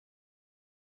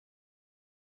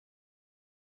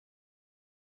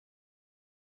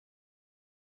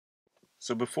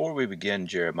So before we begin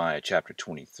Jeremiah chapter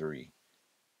 23,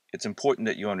 it's important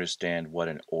that you understand what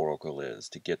an oracle is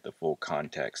to get the full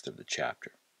context of the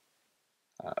chapter.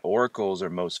 Oracles are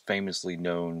most famously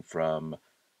known from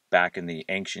back in the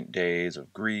ancient days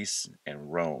of Greece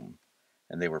and Rome,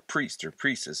 and they were priests or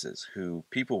priestesses who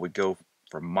people would go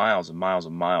for miles and miles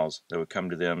and miles. They would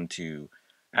come to them to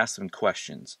ask them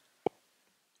questions.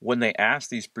 When they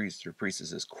asked these priests or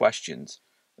priestesses questions,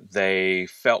 they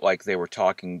felt like they were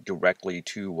talking directly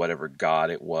to whatever God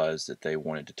it was that they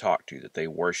wanted to talk to, that they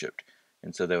worshipped.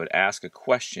 And so they would ask a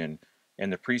question,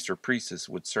 and the priest or priestess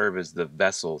would serve as the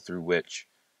vessel through which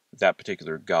that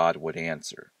particular God would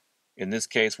answer. In this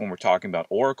case, when we're talking about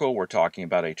oracle, we're talking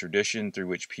about a tradition through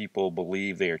which people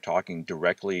believe they are talking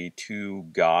directly to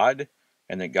God,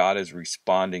 and that God is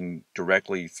responding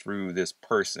directly through this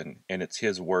person, and it's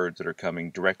his words that are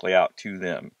coming directly out to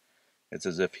them. It's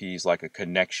as if he's like a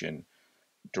connection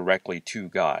directly to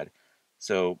God.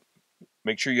 So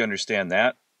make sure you understand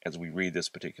that as we read this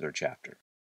particular chapter.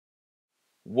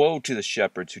 Woe to the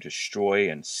shepherds who destroy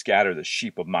and scatter the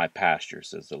sheep of my pasture,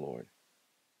 says the Lord.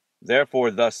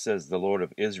 Therefore thus says the Lord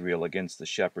of Israel against the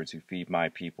shepherds who feed my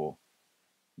people.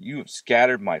 You have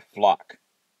scattered my flock,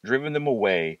 driven them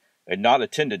away, and not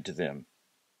attended to them.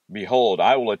 Behold,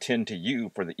 I will attend to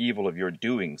you for the evil of your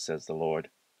doing, says the Lord.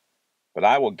 But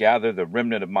I will gather the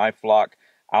remnant of my flock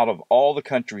out of all the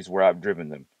countries where I have driven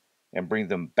them, and bring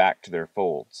them back to their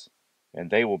folds, and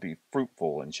they will be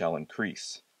fruitful and shall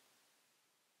increase.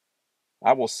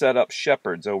 I will set up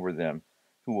shepherds over them,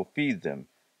 who will feed them,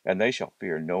 and they shall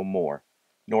fear no more,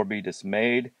 nor be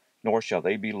dismayed, nor shall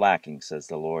they be lacking, says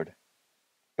the Lord.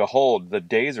 Behold, the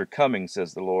days are coming,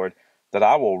 says the Lord, that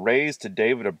I will raise to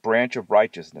David a branch of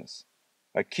righteousness.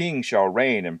 A king shall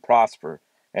reign and prosper,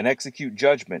 and execute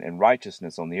judgment and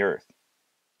righteousness on the earth.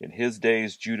 In his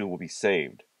days Judah will be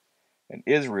saved, and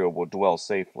Israel will dwell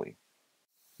safely.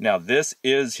 Now this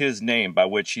is his name by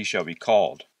which he shall be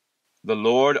called, the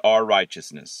Lord our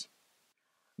righteousness.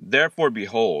 Therefore,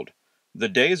 behold, the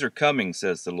days are coming,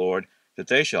 says the Lord, that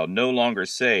they shall no longer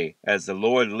say, As the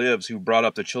Lord lives who brought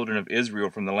up the children of Israel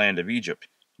from the land of Egypt,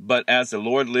 but as the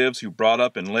Lord lives who brought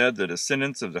up and led the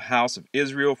descendants of the house of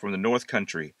Israel from the north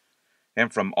country,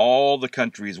 and from all the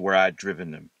countries where I had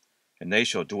driven them, and they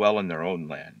shall dwell in their own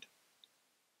land.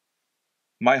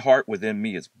 My heart within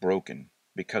me is broken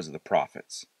because of the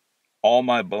prophets. All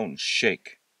my bones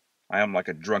shake. I am like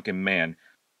a drunken man,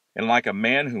 and like a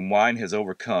man whom wine has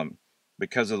overcome,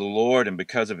 because of the Lord and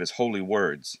because of his holy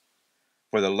words.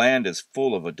 For the land is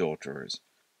full of adulterers.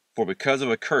 For because of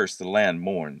a curse the land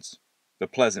mourns. The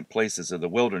pleasant places of the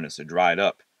wilderness are dried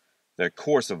up. Their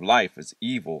course of life is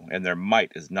evil, and their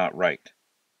might is not right.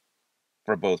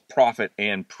 For both prophet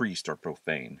and priest are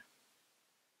profane.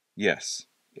 Yes,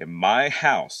 in my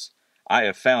house I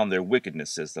have found their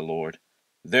wickedness, says the Lord.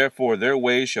 Therefore their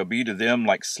ways shall be to them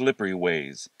like slippery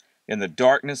ways. In the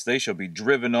darkness they shall be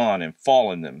driven on and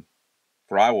fall in them.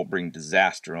 For I will bring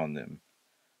disaster on them.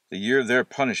 The year of their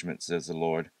punishment, says the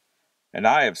Lord. And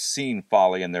I have seen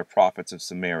folly in their prophets of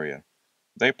Samaria.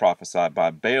 They prophesied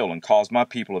by Baal and caused my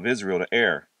people of Israel to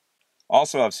err.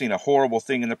 Also I have seen a horrible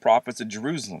thing in the prophets of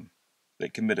Jerusalem. They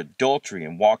commit adultery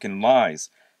and walk in lies.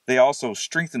 They also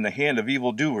strengthen the hand of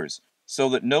evildoers, so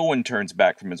that no one turns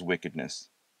back from his wickedness.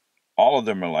 All of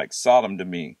them are like Sodom to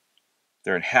me.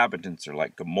 Their inhabitants are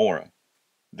like Gomorrah.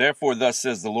 Therefore thus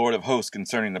says the Lord of hosts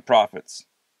concerning the prophets,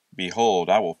 Behold,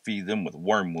 I will feed them with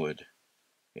wormwood,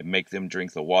 and make them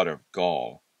drink the water of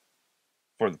gall.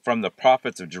 For from the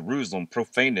prophets of Jerusalem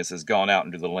profaneness has gone out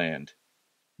into the land.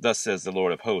 Thus says the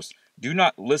Lord of hosts, Do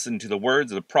not listen to the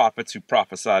words of the prophets who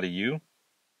prophesy to you.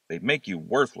 They make you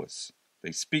worthless.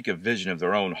 They speak a vision of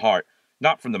their own heart,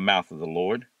 not from the mouth of the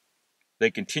Lord. They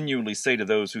continually say to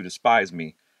those who despise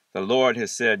me, The Lord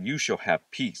has said, You shall have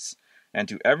peace. And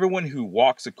to everyone who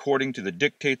walks according to the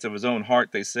dictates of his own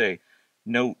heart, they say,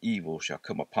 No evil shall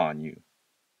come upon you.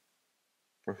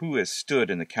 For who has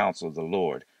stood in the counsel of the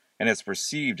Lord, and has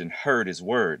perceived and heard his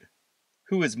word?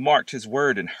 Who has marked his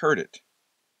word and heard it?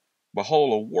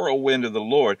 Behold, a whirlwind of the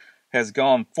Lord has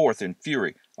gone forth in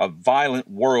fury, a violent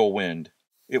whirlwind.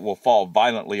 It will fall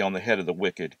violently on the head of the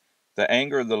wicked. The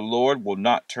anger of the Lord will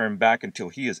not turn back until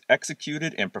he has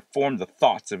executed and performed the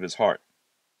thoughts of his heart.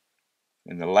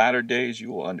 In the latter days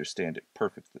you will understand it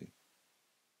perfectly.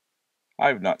 I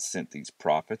have not sent these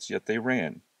prophets, yet they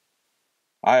ran.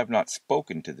 I have not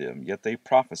spoken to them, yet they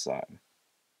prophesied.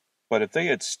 But if they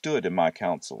had stood in my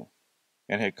counsel,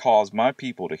 and had caused my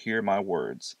people to hear my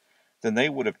words, then they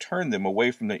would have turned them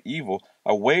away from the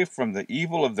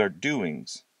evil of their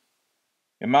doings.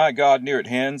 Am I a God near at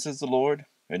hand, says the Lord,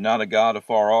 and not a God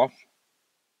afar off?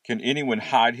 Can anyone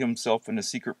hide himself in the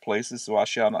secret places so I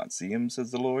shall not see him,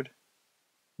 says the Lord?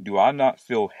 Do I not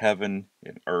fill heaven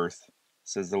and earth,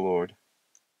 says the Lord?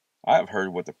 I have heard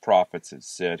what the prophets have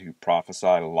said who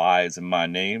prophesy lies in my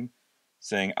name,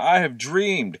 saying, I have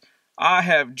dreamed, I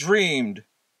have dreamed.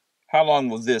 How long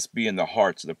will this be in the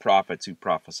hearts of the prophets who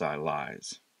prophesy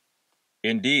lies?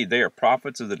 Indeed, they are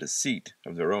prophets of the deceit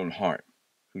of their own heart,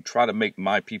 who try to make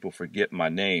my people forget my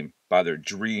name by their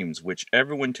dreams, which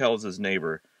everyone tells his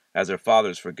neighbor, as their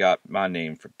fathers forgot my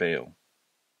name for Baal.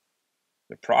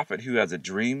 The prophet who has a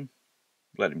dream,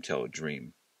 let him tell a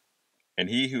dream. And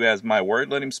he who has my word,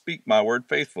 let him speak my word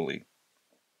faithfully.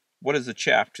 What is the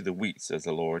chaff to the wheat, says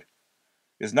the Lord?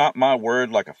 Is not my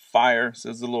word like a fire,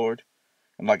 says the Lord,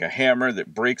 and like a hammer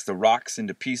that breaks the rocks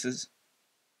into pieces?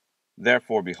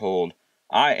 Therefore, behold,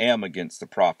 I am against the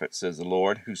prophets, says the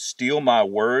Lord, who steal my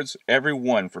words, every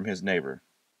one from his neighbor.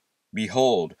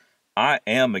 Behold, I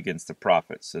am against the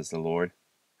prophets, says the Lord,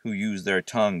 who use their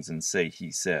tongues and say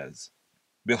he says.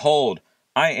 Behold,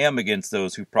 I am against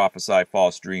those who prophesy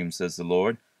false dreams, says the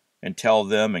Lord, and tell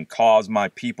them and cause my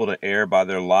people to err by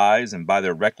their lies and by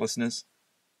their recklessness.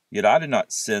 Yet I do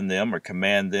not send them or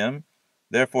command them.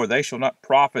 Therefore they shall not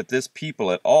profit this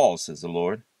people at all, says the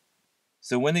Lord.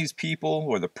 So when these people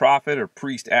or the prophet or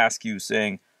priest ask you,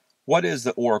 saying, What is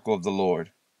the oracle of the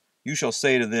Lord? You shall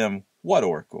say to them, What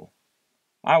oracle?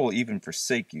 I will even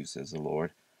forsake you, says the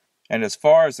Lord. And as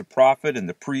far as the prophet and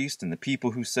the priest and the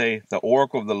people who say, The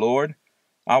oracle of the Lord,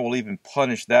 I will even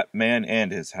punish that man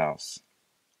and his house.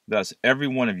 Thus every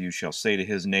one of you shall say to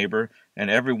his neighbor,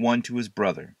 and every one to his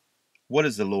brother, What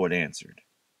has the Lord answered?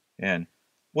 And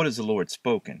what has the Lord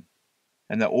spoken?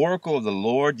 And the oracle of the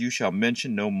Lord you shall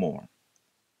mention no more.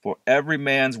 For every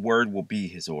man's word will be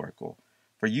his oracle.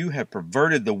 For you have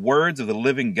perverted the words of the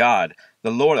living God,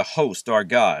 the Lord of hosts our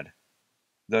God.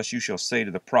 Thus you shall say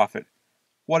to the prophet,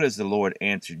 What has the Lord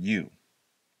answered you?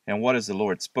 And what has the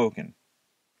Lord spoken?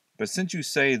 But since you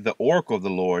say the oracle of the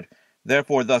Lord,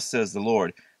 therefore thus says the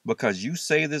Lord, because you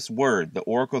say this word, the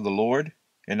oracle of the Lord,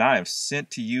 and I have sent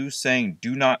to you, saying,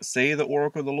 Do not say the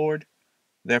oracle of the Lord,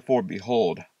 therefore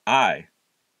behold,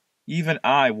 even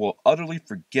I will utterly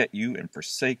forget you and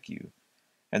forsake you,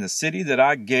 and the city that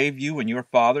I gave you and your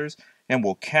fathers, and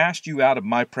will cast you out of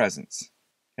my presence.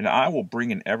 And I will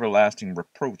bring an everlasting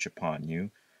reproach upon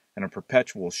you, and a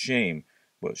perpetual shame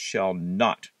which shall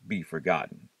not be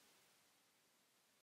forgotten.